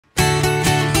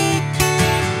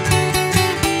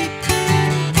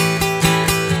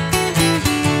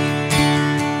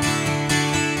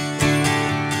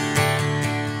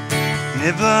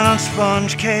nibbling on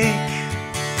sponge cake,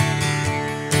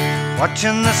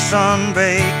 watching the sun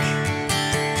bake.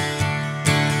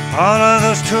 All of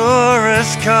those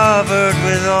tourists covered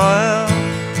with oil,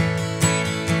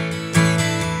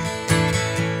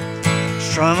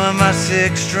 strumming my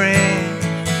six string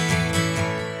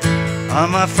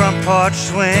on my front porch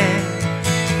swing.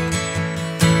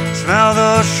 Smell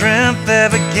those shrimp, they're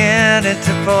beginning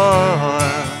to boil.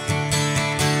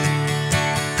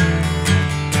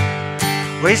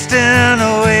 Wasting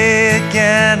away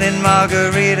again in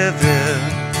Margaritaville,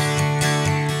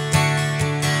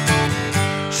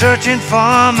 searching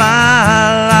for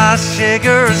my last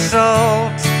sugar of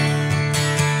salt.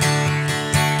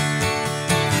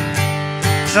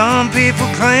 Some people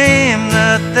claim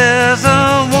that there's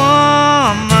a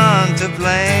woman to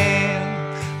blame,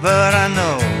 but I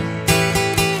know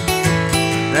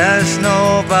that it's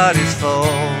nobody's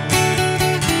fault.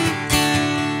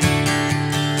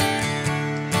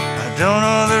 I don't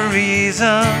know the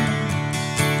reason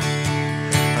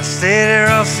I stayed here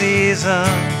all season,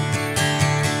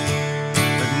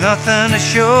 with nothing to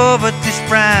show but this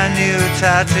brand new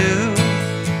tattoo.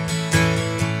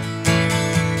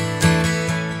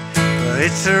 But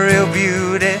it's a real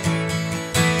beauty,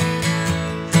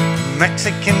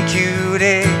 Mexican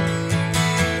cutie.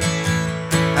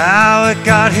 How it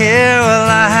got here, well,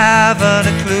 I haven't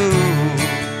a clue.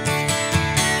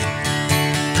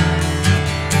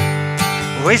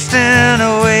 Wasting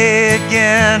away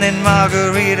again in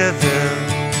Margaritaville,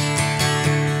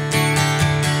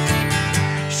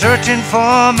 searching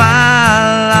for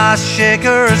my last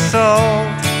shaker of salt.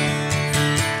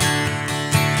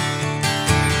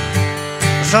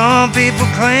 Some people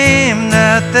claim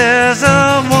that there's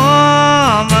a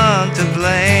woman to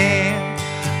blame.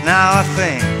 Now I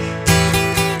think,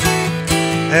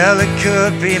 hell, it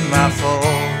could be my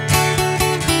fault.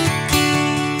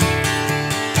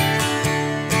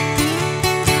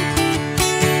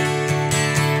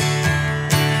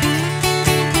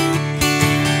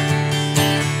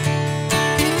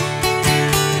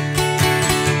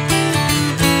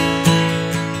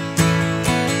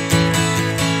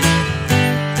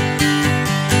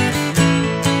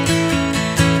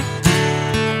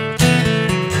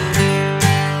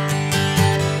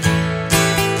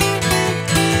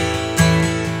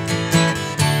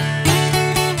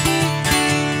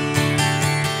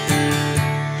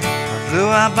 Blew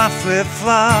out my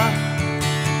flip-flop,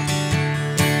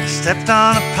 stepped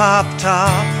on a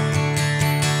pop-top,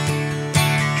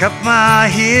 cut my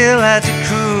heel, had to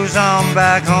cruise on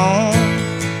back home.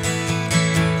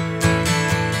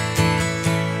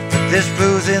 But there's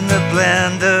booze in the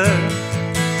blender,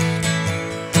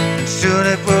 and soon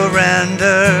it will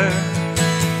render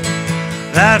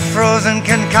that frozen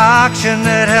concoction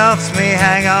that helps me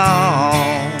hang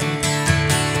on.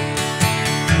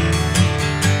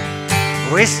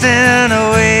 Wasting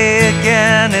away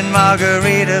again in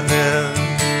Margaritaville,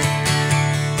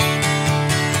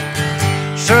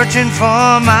 searching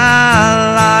for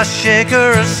my last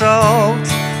shaker of salt.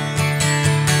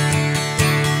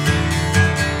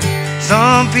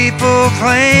 Some people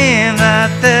claim that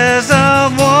there's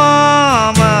a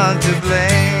woman to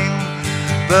blame,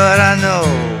 but I know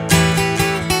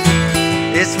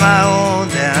it's my own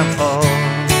damn fault.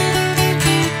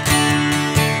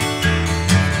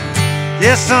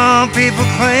 Yes, some people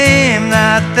claim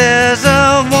that there's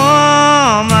a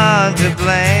woman to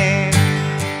blame,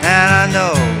 and I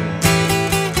know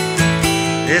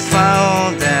it's my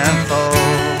own damn fault.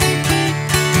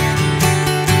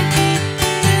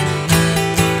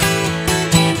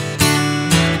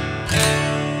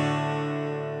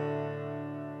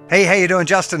 Hey, how you doing?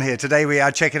 Justin here. Today we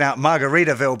are checking out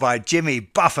Margaritaville by Jimmy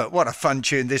Buffett. What a fun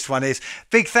tune this one is.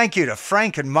 Big thank you to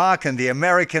Frank and Mark and the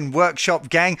American Workshop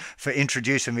Gang for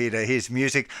introducing me to his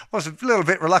music. I was a little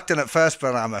bit reluctant at first,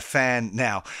 but I'm a fan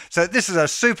now. So this is a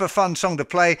super fun song to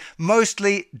play,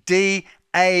 mostly D,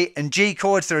 A and G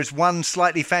chords. There is one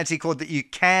slightly fancy chord that you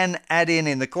can add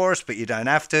in the chorus, but you don't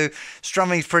have to.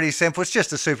 Strumming's pretty simple. It's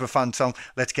just a super fun song.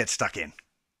 Let's get stuck in.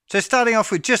 So starting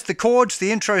off with just the chords,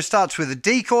 the intro starts with a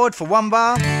D chord for 1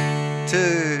 bar,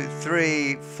 2,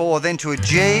 3, 4, then to a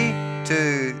G,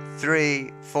 2,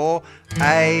 3, 4,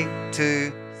 A,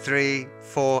 2, 3,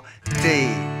 4,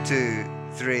 D, 2,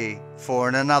 3, 4,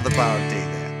 and another bar of D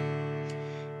there.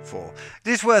 4.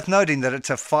 It is worth noting that it's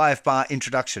a 5-bar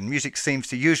introduction. Music seems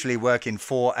to usually work in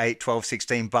 4, 8, 12,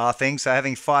 16 bar things, so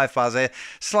having 5 bars there,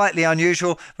 slightly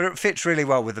unusual, but it fits really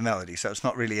well with the melody, so it's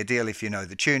not really a deal if you know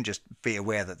the tune. Just be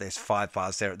aware that there's 5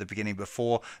 bars there at the beginning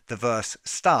before the verse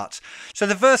starts. So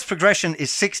the verse progression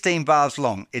is 16 bars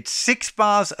long. It's 6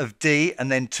 bars of D and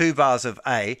then 2 bars of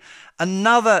A,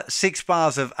 another 6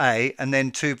 bars of A, and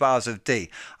then 2 bars of D.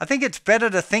 I think it's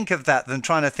better to think of that than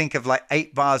trying to think of like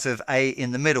 8 bars of A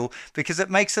in the middle, because it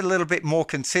makes it a little bit more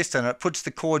consistent. It puts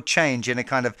the chord change in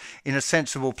a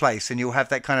sensible place, and you'll have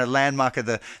that kind of landmark of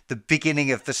the beginning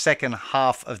of the second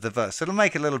half of the verse. It'll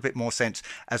make a little bit more sense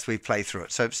as we play through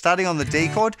it. So starting on the D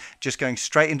chord, just going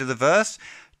straight into the verse.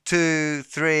 2,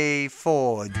 3,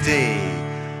 4, D.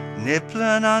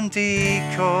 Nibbling on D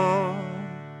chord,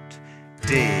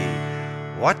 D.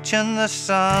 Watching the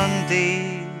sun,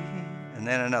 D. And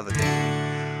then another D.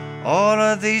 All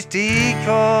of these D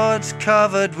chords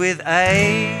covered with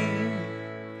A.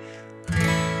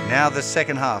 Now the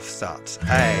second half starts.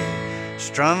 A.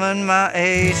 Strumming my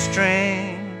A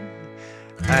string.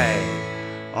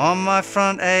 A. On my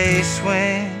front A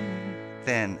swing.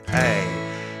 Then A.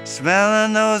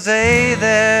 Smelling those A,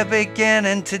 they're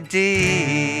beginning to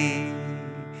D.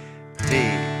 D,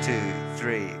 2,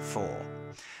 3, 4.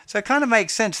 So it kind of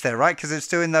makes sense there, right? Because it's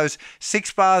doing those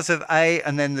 6 bars of A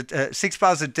and then the 6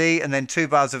 bars of D and then 2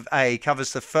 bars of A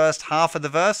covers the first half of the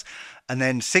verse. And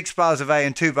then 6 bars of A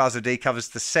and 2 bars of D covers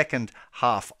the second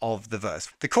half of the verse.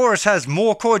 The chorus has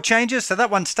more chord changes. So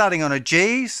that one's starting on a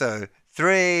G. So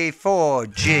 3, 4,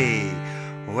 G.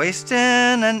 Wasting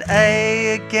an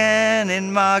A again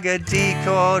in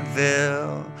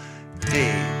Margaritaville. D,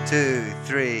 2,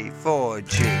 3, 4,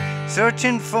 G.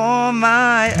 Searching for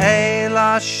my A,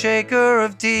 lost shaker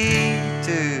of D.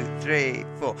 2, 3,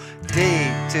 4,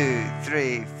 D, 2,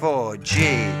 3, 4,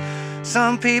 G.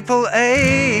 Some people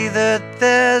A that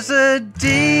there's a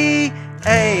D.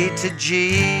 A to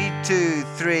G, 2,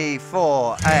 3,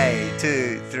 4, A,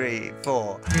 2, 3,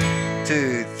 4,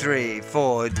 2, 3,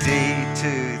 4, D,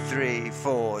 2, 3,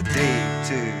 4, D,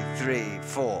 2, 3,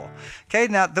 4. Okay,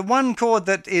 now the one chord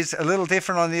that is a little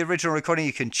different on the original recording,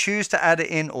 you can choose to add it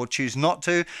in or choose not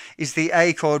to, is the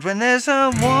A chord. When there's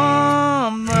a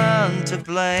woman to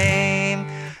blame,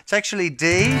 it's actually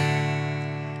D,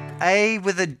 A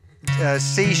with a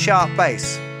C sharp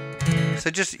bass. So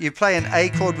just you play an A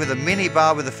chord with a mini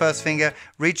bar with the first finger,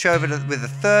 reach over with the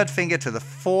third finger to the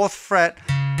 4th fret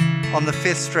on the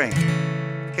 5th string.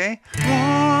 Okay?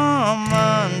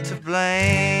 Woman to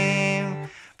blame.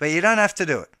 But you don't have to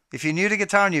do it. If you're new to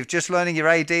guitar and you're just learning your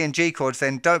A, D and G chords,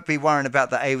 then don't be worrying about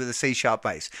the A with a C sharp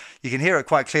bass. You can hear it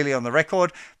quite clearly on the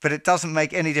record, but it doesn't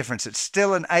make any difference. It's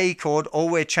still an A chord. All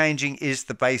we're changing is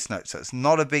the bass note. So it's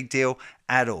not a big deal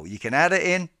at all. You can add it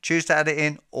in, choose to add it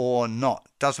in or not.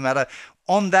 Doesn't matter.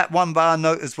 On that 1 bar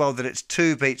note as well, that it's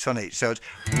 2 beats on each. So it's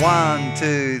 1,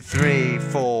 2, 3,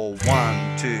 4,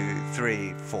 1, 2,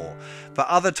 3, 4. But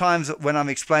other times when I'm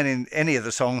explaining any of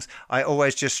the songs, I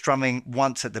always just strumming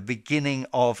once at the beginning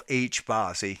of each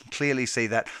bar. So you can clearly see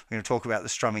that. We're going to talk about the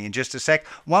strumming in just a sec.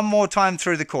 One more time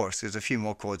through the chorus. There's a few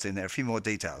more chords in there, a few more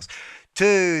details.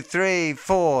 2, 3,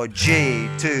 4, G,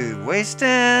 2. Wasting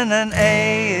an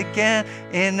A again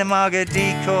in the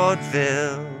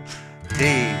Margaritaville.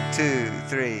 D, 2,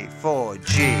 3, 4,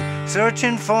 G.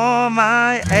 Searching for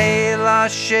my A,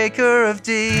 lost shaker of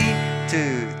D.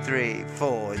 2, 3,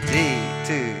 4, D,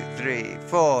 2, 3,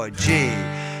 4, G.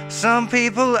 Some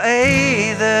people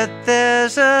A that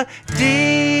there's a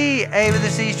D. A with a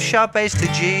C sharp bass to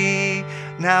G.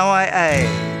 Now I A.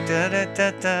 Da da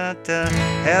da da da.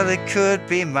 Hell, it could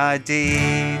be my D.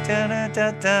 Da da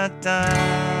da da da.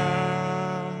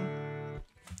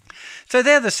 So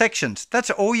they're the sections. That's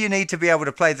all you need to be able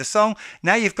to play the song.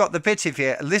 Now you've got the bits. If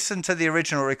you listen to the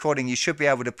original recording, you should be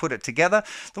able to put it together.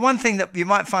 The one thing that you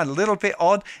might find a little bit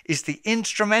odd is the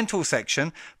instrumental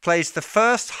section plays the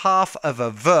first half of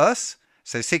a verse,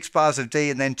 so 6 bars of D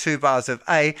and then 2 bars of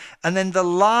A, and then the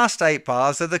last 8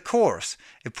 bars are the chorus.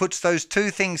 It puts those two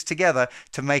things together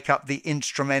to make up the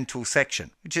instrumental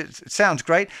section, which sounds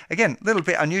great. Again, a little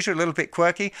bit unusual, a little bit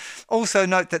quirky. Also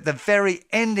note that the very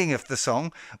ending of the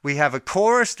song, we have a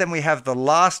chorus, then we have the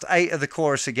last 8 of the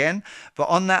chorus again. But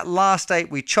on that last 8,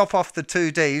 we chop off the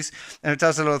 2 Ds, and it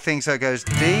does a little thing. So it goes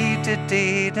D, da,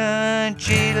 D, da,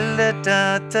 G, da,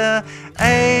 da, da,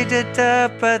 A, da, da,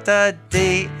 ba, da,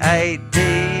 D, A, D.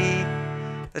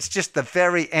 That's just the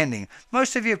very ending.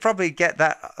 Most of you probably get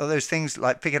that, those things,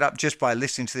 like pick it up just by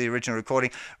listening to the original recording.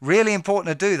 Really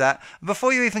important to do that.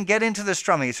 Before you even get into the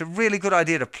strumming, it's a really good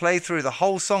idea to play through the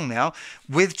whole song now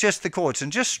with just the chords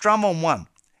and just strum on one.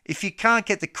 If you can't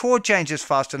get the chord changes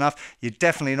fast enough, you're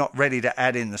definitely not ready to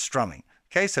add in the strumming.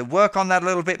 Okay, so work on that a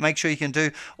little bit. Make sure you can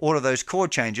do all of those chord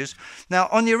changes. Now,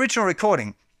 on the original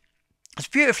recording, it's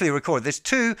beautifully recorded. There's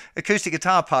 2 acoustic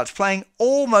guitar parts playing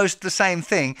almost the same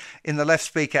thing in the left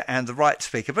speaker and the right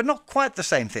speaker, but not quite the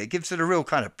same thing. It gives it a real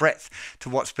kind of breadth to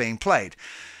what's being played.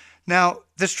 Now,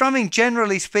 the strumming,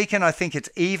 generally speaking, I think it's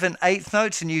even eighth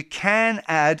notes, and you can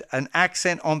add an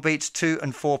accent on beats 2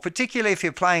 and 4, particularly if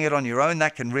you're playing it on your own.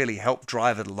 That can really help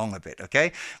drive it along a bit,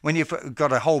 okay? When you've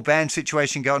got a whole band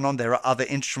situation going on, there are other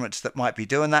instruments that might be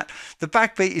doing that. The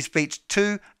backbeat is beats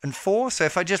 2 and 4, so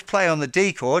if I just play on the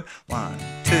D chord, 1,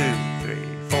 2, 3,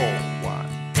 4, 1,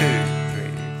 2, 3,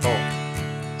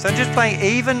 4. So I'm just playing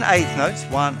even eighth notes,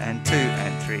 1 and 2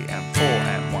 and 3 and 4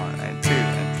 and 1 and 2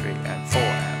 and 3 and 4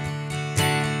 and.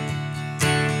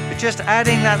 But just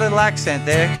adding that little accent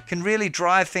there can really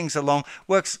drive things along.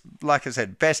 Works, like I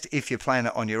said, best if you're playing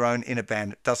it on your own in a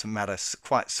band. It doesn't matter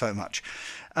quite so much.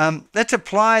 Let's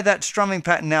apply that strumming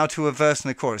pattern now to a verse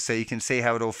and a chorus so you can see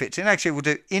how it all fits in. Actually, we'll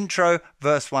do intro,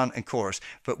 verse 1 and chorus,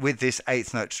 but with this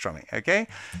eighth note strumming, okay?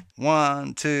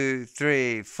 1, 2,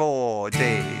 3, 4, D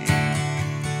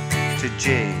to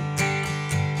G,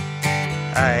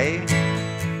 A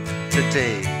to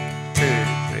D, 2,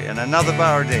 3, and another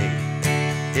bar of D.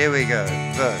 Here we go,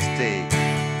 verse D.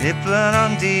 Nibbling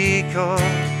on D chord,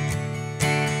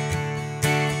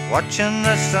 watching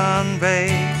the sun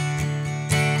bathe.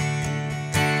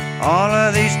 All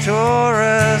of these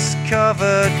tourists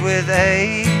covered with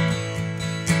A,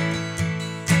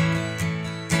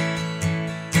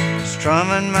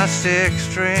 strumming my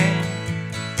sixth string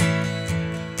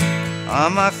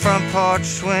on my front porch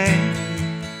swing.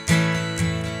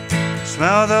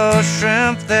 Smell those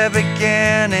shrimp, they're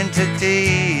beginning to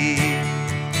D.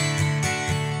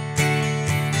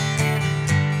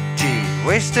 G,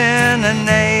 wasting an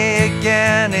A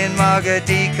again in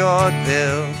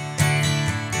Margaritaville.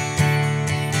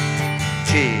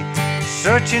 G,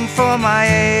 searching for my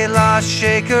A, lost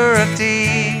shaker of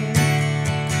D.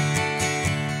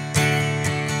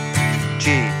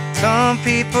 G, some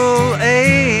people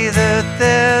A that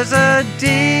there's a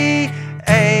D,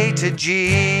 A to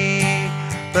G,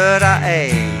 but I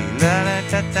A, la da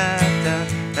da da da,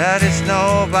 that is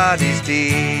nobody's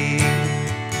D.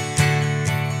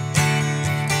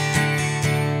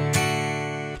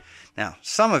 Now,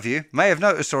 some of you may have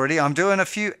noticed already I'm doing a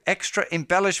few extra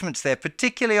embellishments there,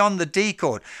 particularly on the D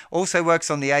chord. Also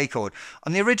works on the A chord.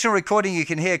 On the original recording, you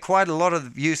can hear quite a lot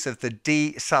of use of the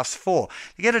D sus4.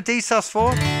 You get a D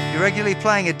sus4, you're regularly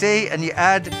playing a D, and you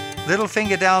add little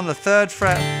finger down the 3rd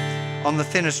fret on the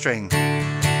thinner string.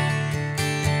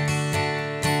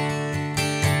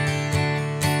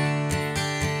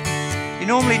 You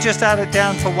normally just add it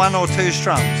down for 1 or 2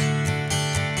 strums.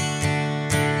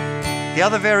 The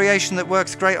other variation that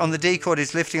works great on the D chord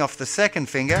is lifting off the 2nd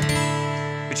finger,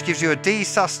 which gives you a D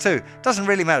sus2. Doesn't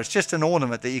really matter, it's just an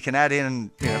ornament that you can add in, and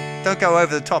don't go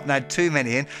over the top and add too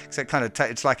many in, because it kind of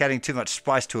it's like adding too much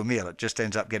spice to a meal. It just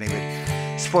ends up getting a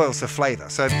bit, spoils the flavour.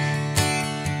 So it's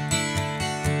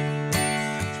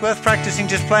worth practicing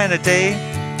just playing a D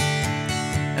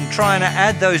and trying to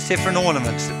add those different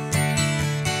ornaments.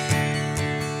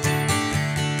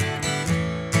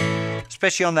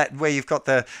 Especially on that where you've got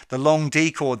the long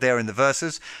D chord there in the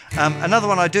verses. Another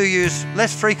one I do use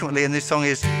less frequently in this song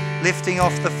is lifting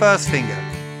off the 1st finger.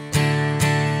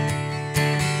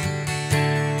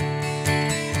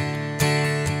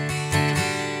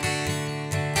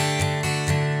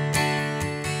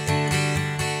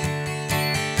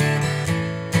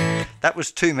 That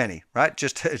was too many, right?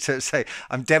 Just to say,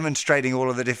 I'm demonstrating all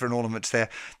of the different ornaments there.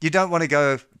 You don't want to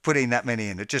go putting that many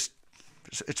in. It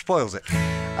spoils it.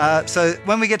 So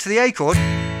when we get to the A chord,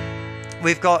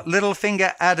 we've got little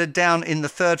finger added down in the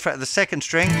 3rd fret of the 2nd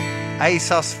string, A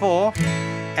sus4,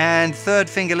 and 3rd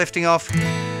finger lifting off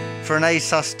for an A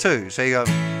sus2. So you go.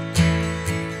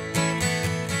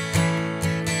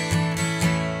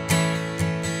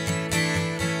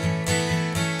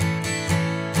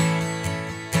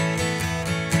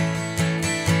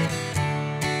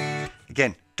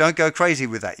 Again, don't go crazy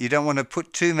with that. You don't want to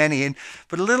put too many in,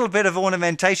 but a little bit of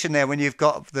ornamentation there when you've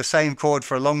got the same chord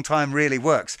for a long time really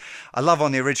works. I love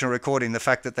on the original recording the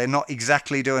fact that they're not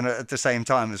exactly doing it at the same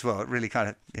time as well. It really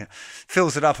kind of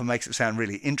fills it up and makes it sound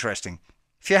really interesting.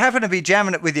 If you happen to be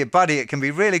jamming it with your buddy, it can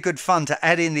be really good fun to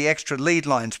add in the extra lead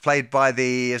lines played by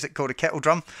the, is it called a kettle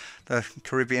drum? The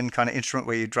Caribbean kind of instrument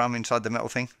where you drum inside the metal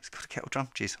thing. It's called a kettle drum.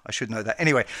 Jeez, I should know that.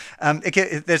 Anyway,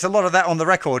 there's a lot of that on the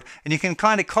record, and you can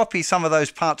kind of copy some of those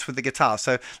parts with the guitar.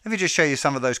 So let me just show you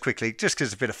some of those quickly, just because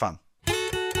it's a bit of fun.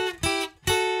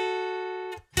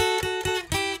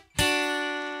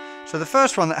 So the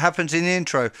first one that happens in the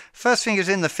intro, 1st finger's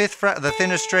in the 5th fret of the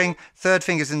thinner string, 3rd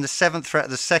finger's in the 7th fret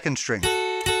of the 2nd string.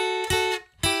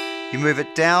 You move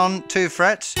it down 2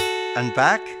 frets and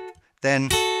back, then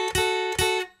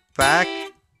back,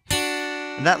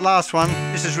 and that last one,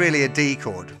 this is really a D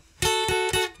chord.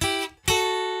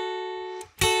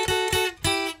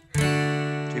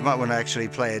 You might want to actually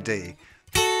play a D.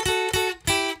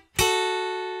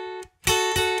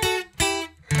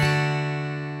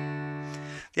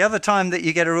 The other time that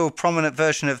you get a real prominent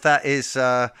version of that is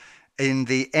in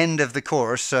the end of the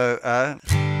chorus. So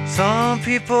some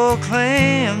people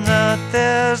claim that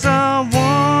there's a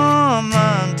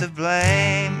woman to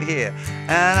blame here,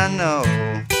 and I know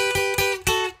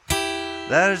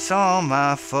that it's all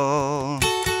my fault.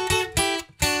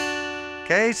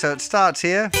 Okay, so it starts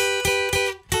here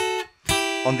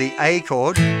on the A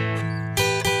chord.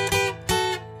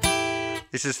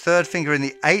 This is third finger in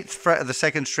the 8th fret of the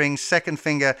 2nd string, second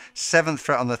finger 7th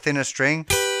fret on the thinner string.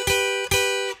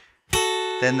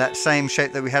 Then that same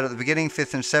shape that we had at the beginning,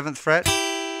 5th and 7th fret,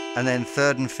 and then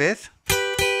 3rd and 5th.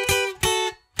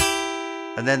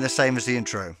 And then the same as the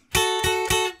intro.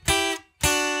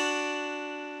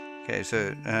 Okay,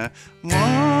 so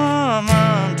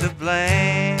woman to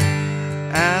blame,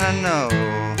 and I know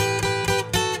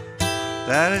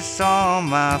that it's all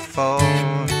my fault.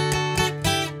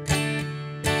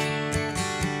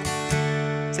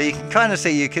 So you can kind of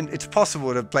see it's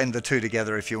possible to blend the two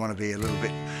together if you want to be a little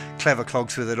bit clever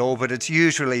clogs with it all, but it's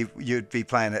usually you'd be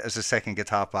playing it as a second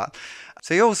guitar part.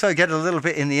 So you also get a little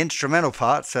bit in the instrumental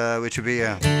parts, which would be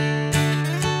a...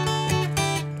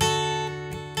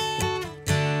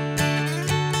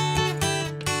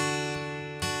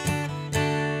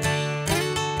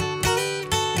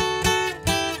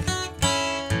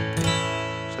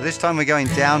 So this time we're going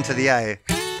down to the A.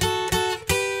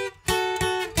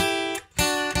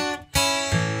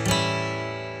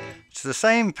 It's the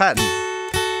same pattern.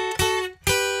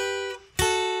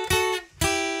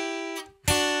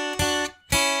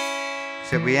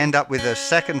 So we end up with a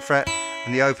 2nd fret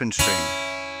and the open string.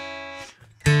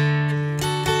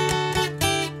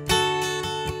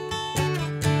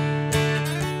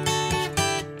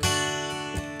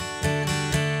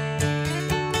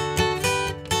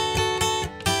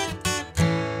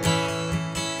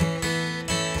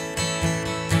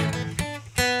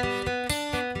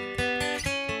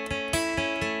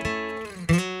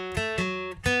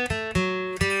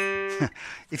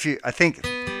 I think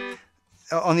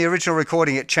on the original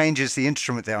recording it changes the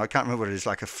instrument there. I can't remember what it is,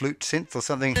 like a flute synth or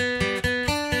something.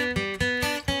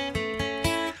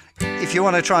 If you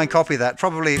want to try and copy that,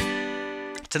 probably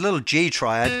it's a little G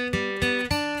triad.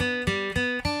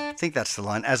 I think that's the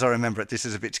line, as I remember it. This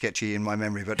is a bit sketchy in my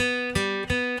memory, but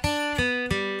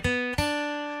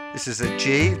this is a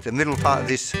G, the middle part of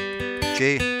this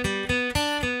G.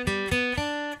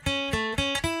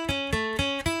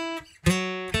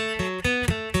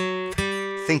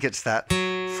 I think it's that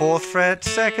 4th fret,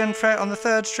 2nd fret on the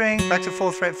 3rd string, back to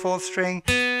 4th fret, 4th string,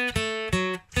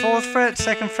 4th fret,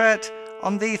 2nd fret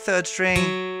on the 3rd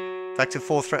string, back to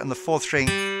 4th fret on the 4th string,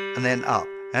 and then up.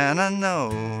 And I know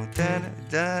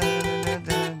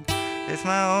it's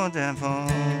my own damn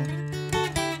fault.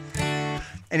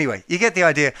 Anyway, you get the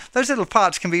idea. Those little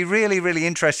parts can be really, really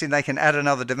interesting. They can add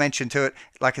another dimension to it.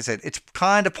 Like I said, it's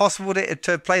kind of possible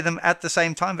to play them at the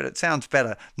same time, but it sounds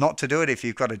better not to do it if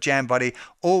you've got a jam buddy.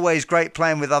 Always great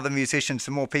playing with other musicians.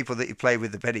 The more people that you play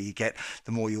with, the better you get,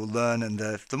 the more you'll learn, and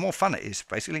the more fun it is.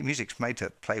 Basically, music's made to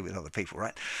play with other people,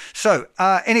 right? So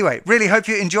anyway, really hope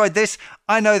you enjoyed this.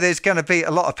 I know there's going to be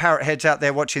a lot of parrot heads out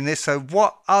there watching this, so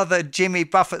what other Jimmy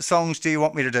Buffett songs do you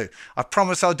want me to do? I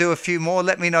promise I'll do a few more.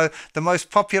 Let me know the most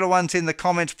popular ones in the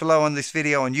comments below on this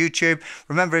video on YouTube.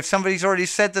 Remember, if somebody's already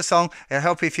said the song, it'll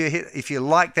help if you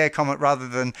like their comment rather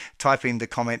than typing the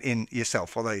comment in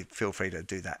yourself, although feel free to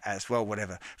do that as well,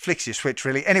 whatever flicks your switch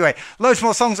really. Anyway, loads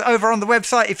more songs over on the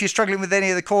website. If you're struggling with any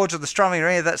of the chords or the strumming or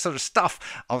any of that sort of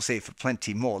stuff, I'll see you for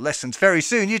plenty more lessons very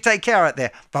soon. You take care out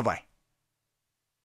there. Bye bye.